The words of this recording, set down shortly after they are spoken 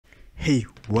Hey,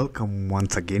 welcome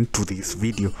once again to this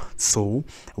video. So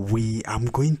I'm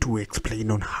going to explain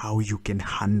on how you can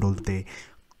handle the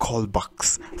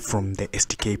callbacks from the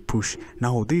SDK push.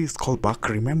 Now this callback,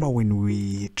 remember when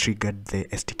we triggered the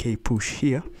SDK push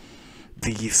here,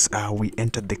 this we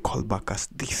entered the callback as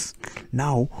this.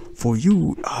 Now for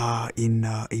you,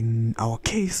 in our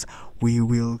case, we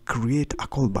will create a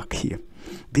callback here.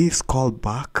 This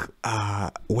callback,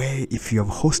 where if you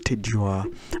have hosted your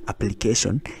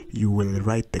application, you will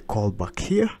write the callback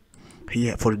here.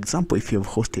 For example, if you have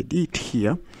hosted it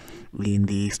here in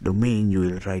this domain, you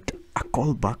will write a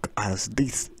callback as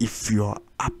this if your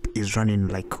app is running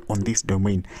like on this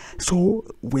domain. So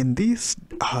when this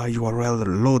URL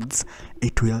loads,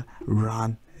 it will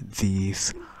run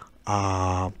this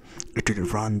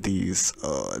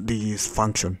this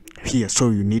function here. So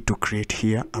you need to create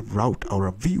here a route or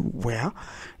a view where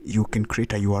you can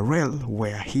create a URL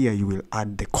where here you will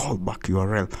add the callback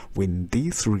URL. When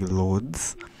this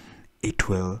reloads, it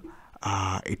will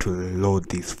load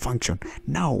this function.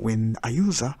 Now when a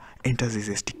user enters his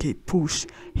SDK push,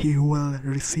 he will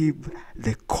receive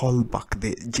the callback,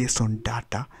 the JSON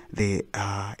data,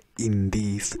 in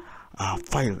this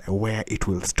file where it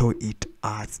will store it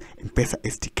as MPESA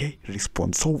SDK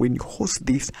response. So when you host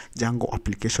this Django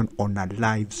application on a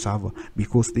live server,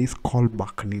 because this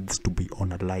callback needs to be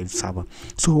on a live server,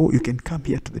 so you can come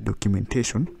here to the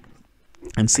documentation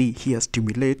and see here,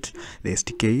 stimulate the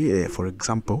SDK, for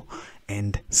example,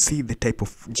 and see the type of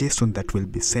JSON that will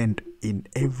be sent in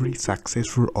every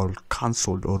successful or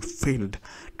cancelled or failed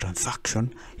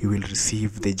transaction. You will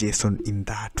receive the JSON in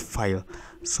that file,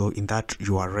 so in that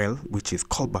URL, which is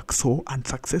callback. So a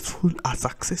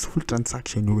successful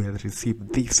transaction, you will receive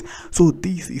this. So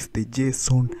this is the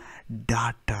JSON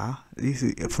data. This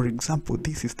is, for example,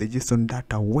 this is the JSON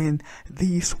data. When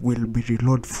this will be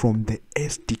reloaded from the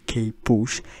SDK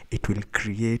push, it will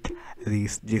create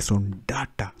this JSON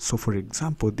data. So for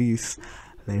example, this,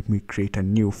 let me create a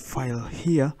new file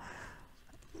here.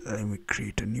 Let me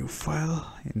create a new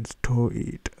file and store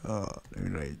it. Let me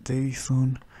write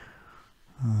JSON.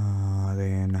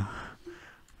 Then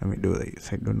let me do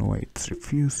this. I don't know why it's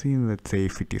refusing. Let's say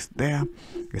if it is there,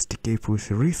 SDK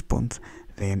push response,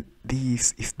 then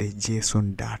this is the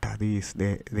JSON data. This is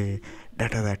the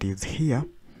data that is here.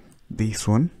 This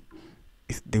one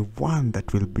is the one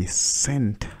that will be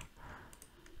sent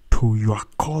to your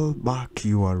callback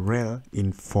URL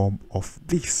in form of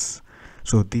this.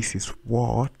 So this is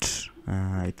what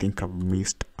I think I've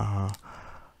missed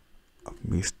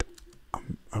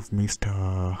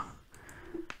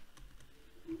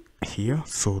here.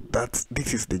 So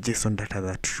this is the JSON data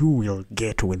that you will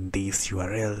get when this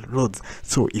URL loads.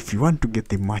 So if you want to get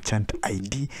the merchant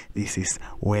ID, this is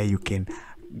where you can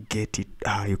get it.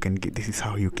 This is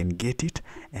how you can get it,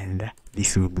 and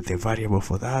this will be the variable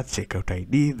for that checkout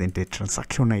ID, then the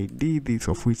transaction ID, this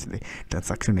of which the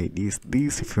transaction ID is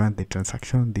this. If you want the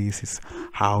transaction, this is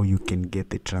how you can get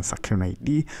the transaction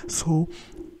ID. So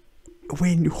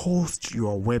when you host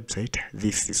your website,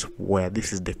 this is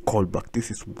the callback.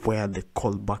 This is where the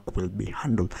callback will be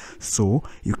handled. So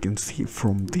you can see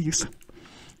from this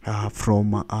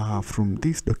from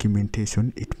this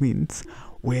documentation, it means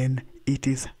when it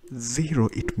is 0,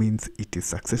 it means it is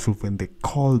successful. When the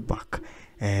callback,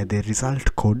 the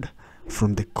result code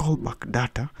from the callback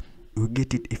data, you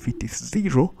get it. If it is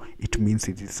 0, it means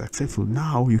it is successful.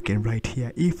 Now you can write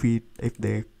here, if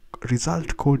the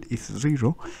result code is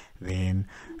 0, then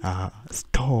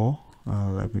store,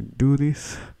 let me do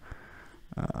this,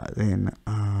 then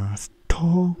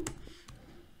store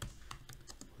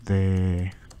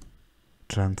the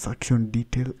transaction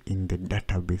detail in the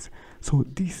database. So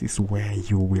this is where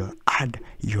you will add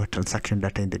your transaction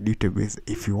data in the database.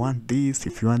 If you want this,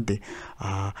 if you want the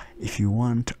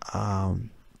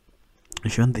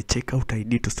checkout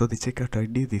ID, to store the checkout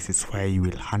ID, this is where you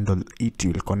will handle it.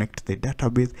 You will connect the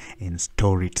database and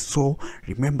store it. So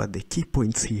remember, the key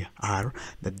points here are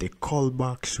that the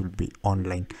callback should be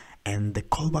online, and the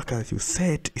callback that you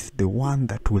set is the one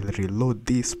that will reload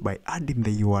this by adding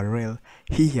the URL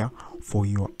here for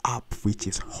your app, which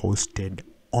is hosted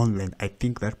online. I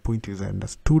think that point is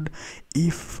understood.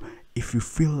 If you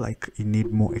feel like you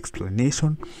need more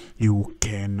explanation, you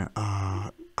can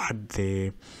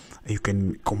you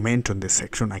can comment on the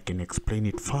section. I can explain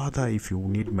it further. If you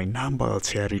need my number, I'll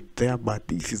share it there. But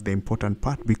this is the important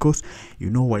part, because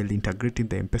while integrating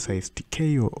the MPESA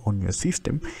SDK on your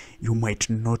system, you might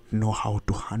not know how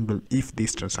to handle if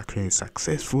this transaction is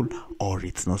successful or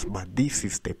it's not. But this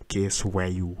is the case where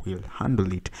you will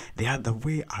handle it. The other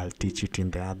way, I'll teach it in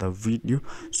the other video.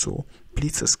 So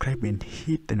please subscribe and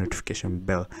hit the notification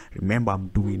bell. Remember, I'm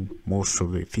doing most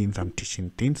of the things, I'm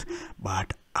teaching things,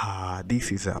 but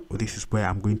this is where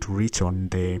I'm going to reach on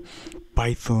the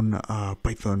Python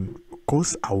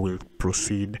course. I will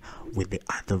proceed with the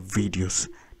other videos.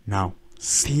 Now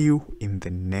see you in the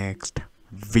next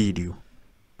video.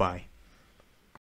 Bye.